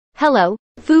Hello,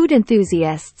 food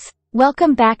enthusiasts.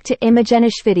 Welcome back to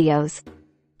imagenishvideos.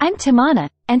 I'm Timana,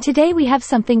 and today we have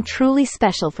something truly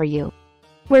special for you.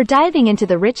 We're diving into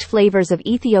the rich flavors of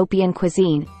Ethiopian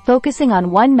cuisine, focusing on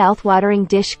one mouth-watering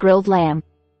dish, grilled lamb.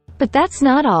 But that's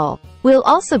not all. We'll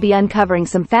also be uncovering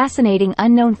some fascinating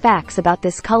unknown facts about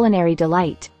this culinary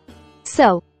delight.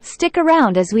 So, stick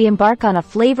around as we embark on a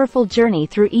flavorful journey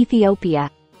through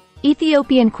Ethiopia.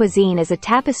 Ethiopian cuisine is a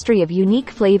tapestry of unique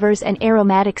flavors and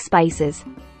aromatic spices.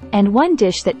 And one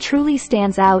dish that truly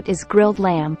stands out is grilled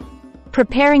lamb.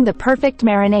 Preparing the perfect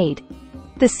marinade.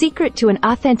 The secret to an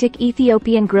authentic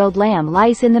Ethiopian grilled lamb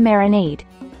lies in the marinade.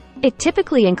 It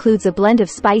typically includes a blend of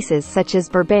spices such as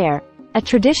berbere, a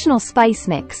traditional spice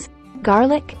mix,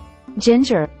 garlic,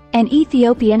 ginger, and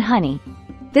Ethiopian honey.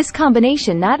 This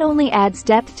combination not only adds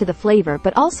depth to the flavor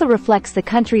but also reflects the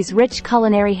country's rich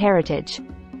culinary heritage.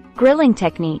 Grilling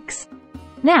techniques.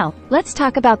 Now, let's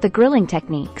talk about the grilling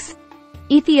techniques.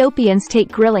 Ethiopians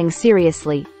take grilling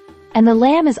seriously, and the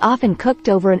lamb is often cooked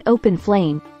over an open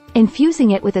flame,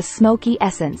 infusing it with a smoky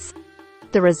essence.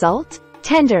 The result?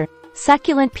 Tender,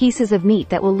 succulent pieces of meat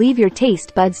that will leave your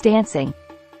taste buds dancing.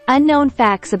 Unknown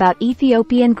facts about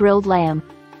Ethiopian grilled lamb.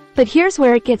 But here's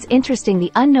where it gets interesting: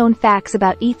 the unknown facts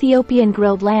about Ethiopian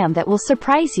grilled lamb that will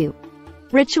surprise you.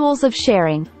 Rituals of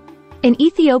sharing. In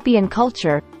Ethiopian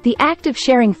culture, the act of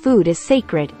sharing food is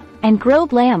sacred, and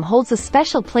grilled lamb holds a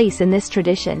special place in this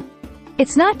tradition.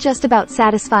 It's not just about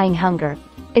satisfying hunger.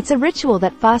 It's a ritual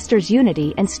that fosters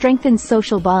unity and strengthens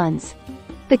social bonds.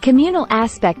 The communal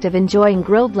aspect of enjoying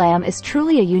grilled lamb is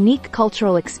truly a unique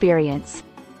cultural experience.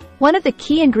 One of the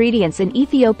key ingredients in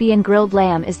Ethiopian grilled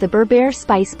lamb is the berbere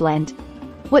spice blend.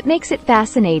 What makes it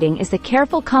fascinating is the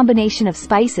careful combination of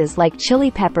spices like chili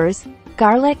peppers,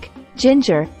 garlic,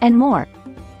 ginger, and more.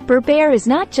 Berbere is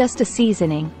not just a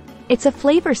seasoning. It's a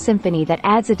flavor symphony that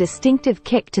adds a distinctive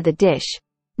kick to the dish,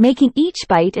 making each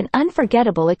bite an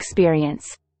unforgettable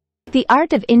experience. The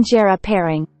art of Injera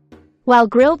pairing. While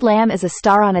grilled lamb is a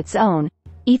star on its own,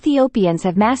 Ethiopians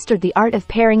have mastered the art of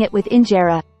pairing it with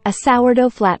Injera, a sourdough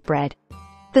flatbread.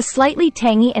 The slightly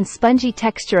tangy and spongy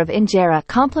texture of Injera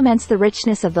complements the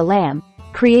richness of the lamb,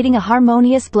 creating a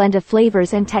harmonious blend of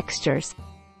flavors and textures.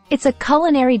 It's a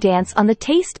culinary dance on the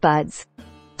taste buds.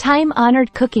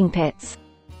 Time-honored cooking pits.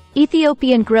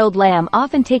 Ethiopian grilled lamb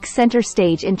often takes center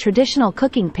stage in traditional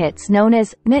cooking pits known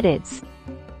as mitids.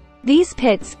 These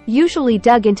pits, usually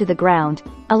dug into the ground,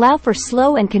 allow for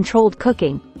slow and controlled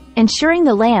cooking, ensuring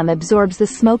the lamb absorbs the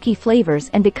smoky flavors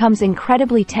and becomes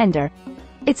incredibly tender.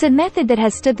 It's a method that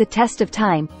has stood the test of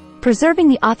time, preserving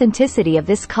the authenticity of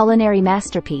this culinary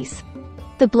masterpiece.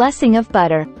 The blessing of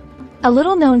butter. A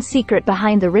little-known secret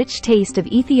behind the rich taste of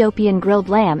Ethiopian grilled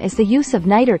lamb is the use of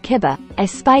niter kiba, a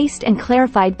spiced and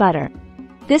clarified butter.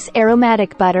 This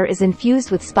aromatic butter is infused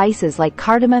with spices like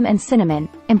cardamom and cinnamon,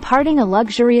 imparting a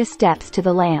luxurious depth to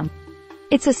the lamb.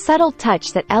 It's a subtle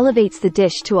touch that elevates the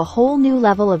dish to a whole new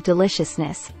level of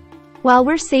deliciousness. While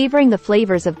we're savoring the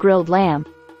flavors of grilled lamb,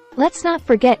 let's not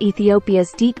forget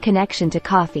Ethiopia's deep connection to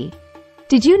coffee.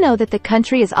 Did you know that the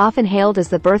country is often hailed as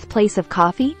the birthplace of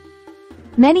coffee?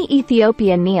 Many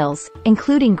Ethiopian meals,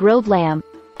 including grilled lamb,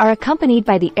 are accompanied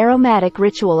by the aromatic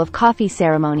ritual of coffee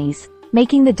ceremonies,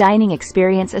 making the dining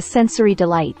experience a sensory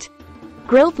delight.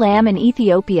 Grilled lamb in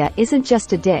Ethiopia isn't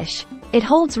just a dish, it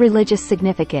holds religious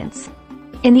significance.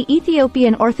 In the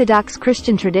Ethiopian Orthodox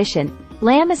Christian tradition,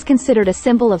 lamb is considered a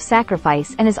symbol of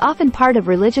sacrifice and is often part of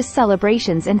religious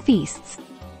celebrations and feasts.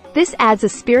 This adds a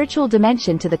spiritual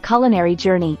dimension to the culinary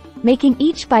journey, making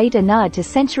each bite a nod to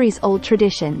centuries-old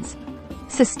traditions.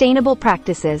 Sustainable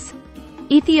practices.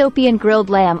 Ethiopian grilled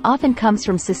lamb often comes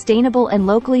from sustainable and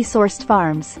locally sourced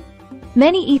farms.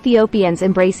 Many Ethiopians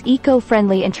embrace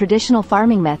eco-friendly and traditional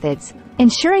farming methods,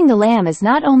 ensuring the lamb is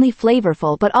not only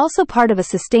flavorful but also part of a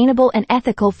sustainable and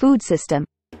ethical food system.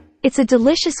 It's a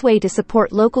delicious way to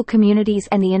support local communities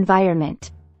and the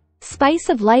environment. Spice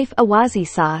of life awazi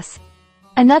sauce.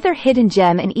 Another hidden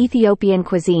gem in Ethiopian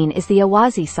cuisine is the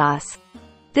awazi sauce.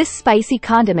 This spicy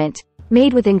condiment,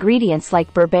 made with ingredients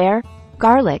like berbere,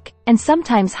 garlic, and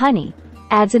sometimes honey,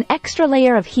 adds an extra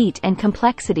layer of heat and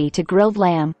complexity to grilled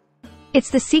lamb. It's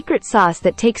the secret sauce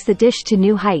that takes the dish to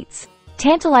new heights,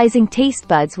 tantalizing taste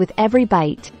buds with every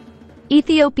bite.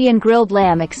 Ethiopian grilled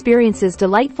lamb experiences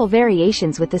delightful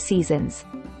variations with the seasons.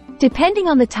 Depending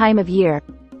on the time of year,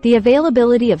 the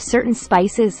availability of certain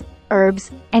spices,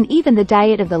 herbs, and even the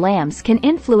diet of the lambs can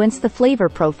influence the flavor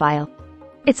profile.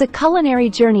 It's a culinary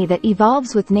journey that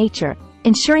evolves with nature,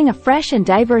 ensuring a fresh and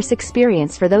diverse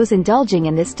experience for those indulging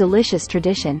in this delicious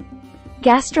tradition.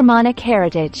 Gastronomic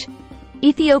heritage.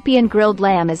 Ethiopian grilled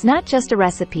lamb is not just a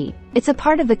recipe, it's a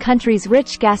part of the country's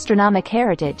rich gastronomic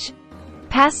heritage.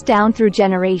 Passed down through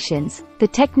generations, the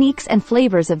techniques and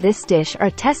flavors of this dish are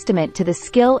a testament to the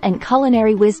skill and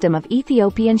culinary wisdom of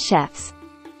Ethiopian chefs.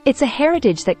 It's a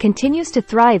heritage that continues to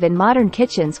thrive in modern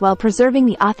kitchens while preserving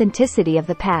the authenticity of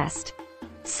the past.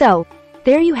 So,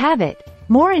 there you have it.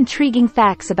 More intriguing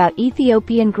facts about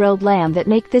Ethiopian grilled lamb that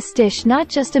make this dish not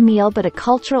just a meal but a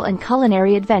cultural and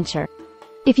culinary adventure.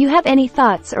 If you have any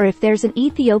thoughts or if there's an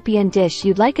Ethiopian dish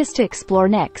you'd like us to explore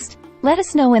next, let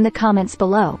us know in the comments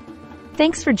below.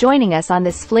 Thanks for joining us on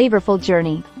this flavorful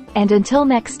journey, and until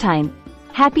next time,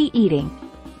 happy eating.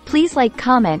 Please like,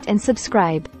 comment and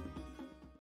subscribe.